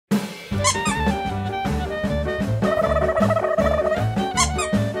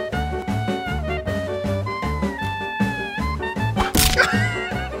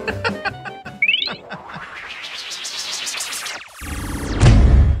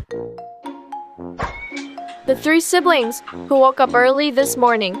The three siblings, who woke up early this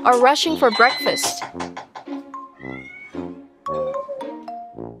morning, are rushing for breakfast.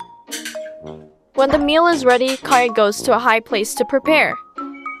 When the meal is ready, Kaya goes to a high place to prepare.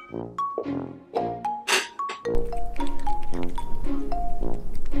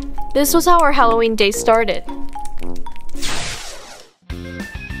 This was how our Halloween day started.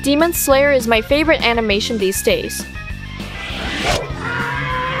 Demon Slayer is my favorite animation these days.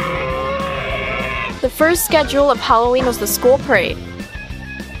 The first schedule of Halloween was the school parade.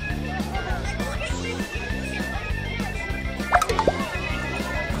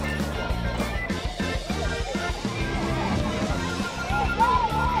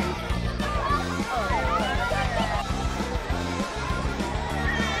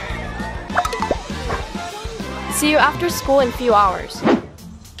 See you after school in a few hours.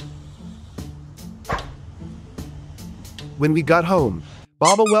 When we got home,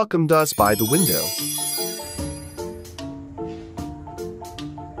 Baba welcomed us by the window.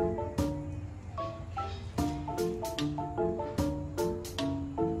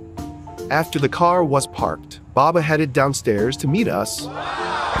 After the car was parked, Baba headed downstairs to meet us.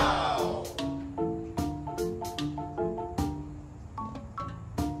 Wow.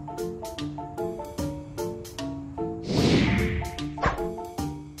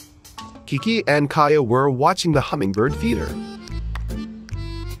 Kiki and Kaya were watching the hummingbird feeder.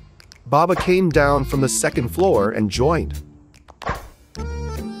 Baba came down from the second floor and joined.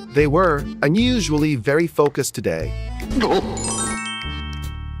 They were unusually very focused today.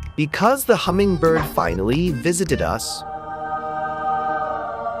 Because the hummingbird finally visited us,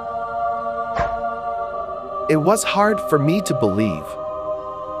 it was hard for me to believe.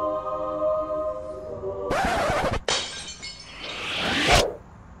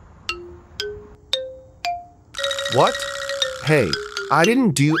 What? Hey, I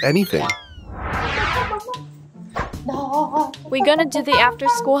didn't do anything. We're gonna do the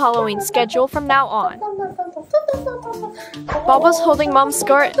after-school Halloween schedule from now on. Baba's holding Mom's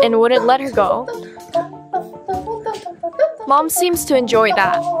skirt and wouldn't let her go. Mom seems to enjoy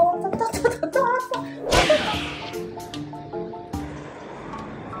that.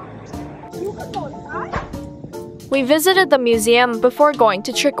 We visited the museum before going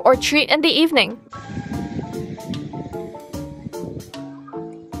to trick or treat in the evening.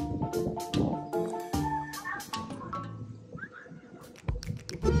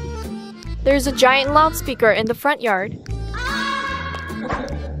 There's a giant loudspeaker in the front yard.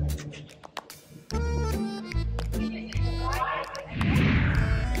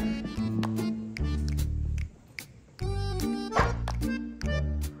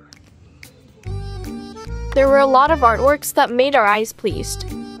 There were a lot of artworks that made our eyes pleased.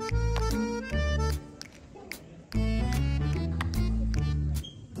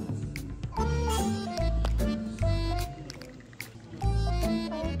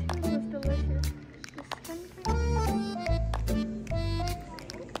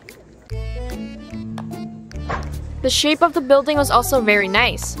 The shape of the building was also very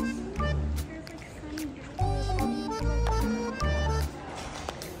nice.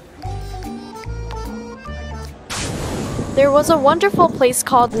 There was a wonderful place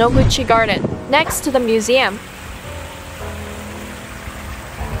called Noguchi Garden, next to the museum.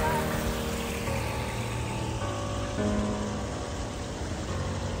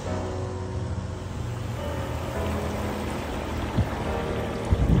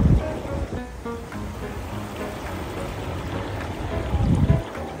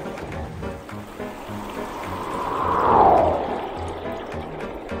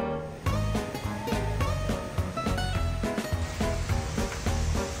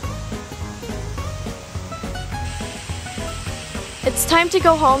 It's time to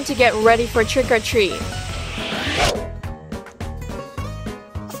go home to get ready for trick-or-treat.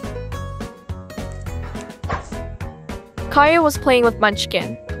 Kaya was playing with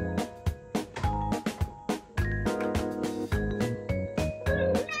Munchkin.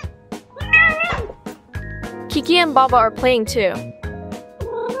 Kiki and Baba are playing too.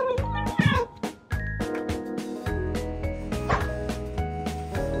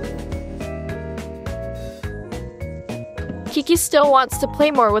 Kiki still wants to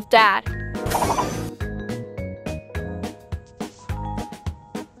play more with Dad.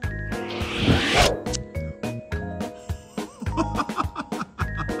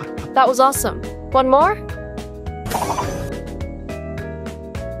 That was awesome. One more?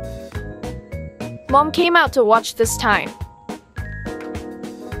 Mom came out to watch this time.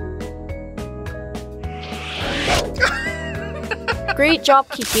 Great job,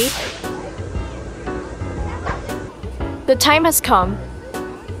 Kiki. The time has come.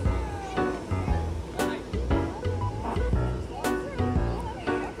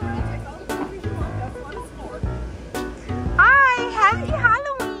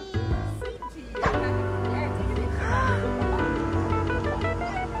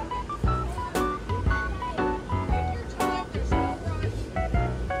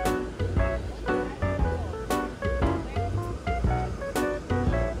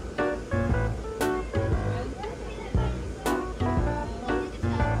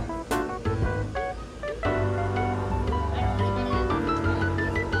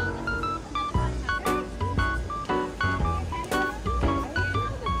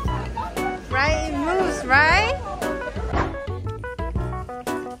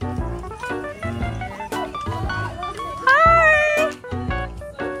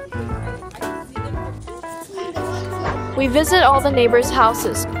 We visit all the neighbors'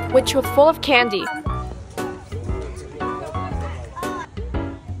 houses, which were full of candy.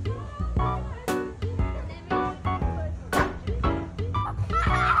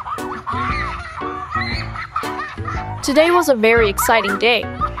 Today was a very exciting day.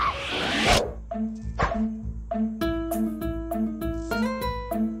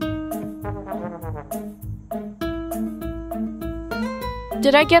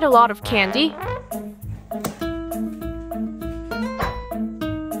 Did I get a lot of candy?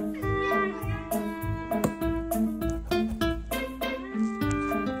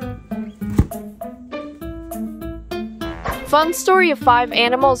 Fun story of 5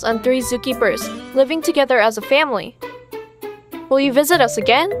 animals and 3 zookeepers living together as a family. Will you visit us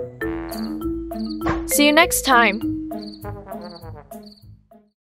again? See you next time!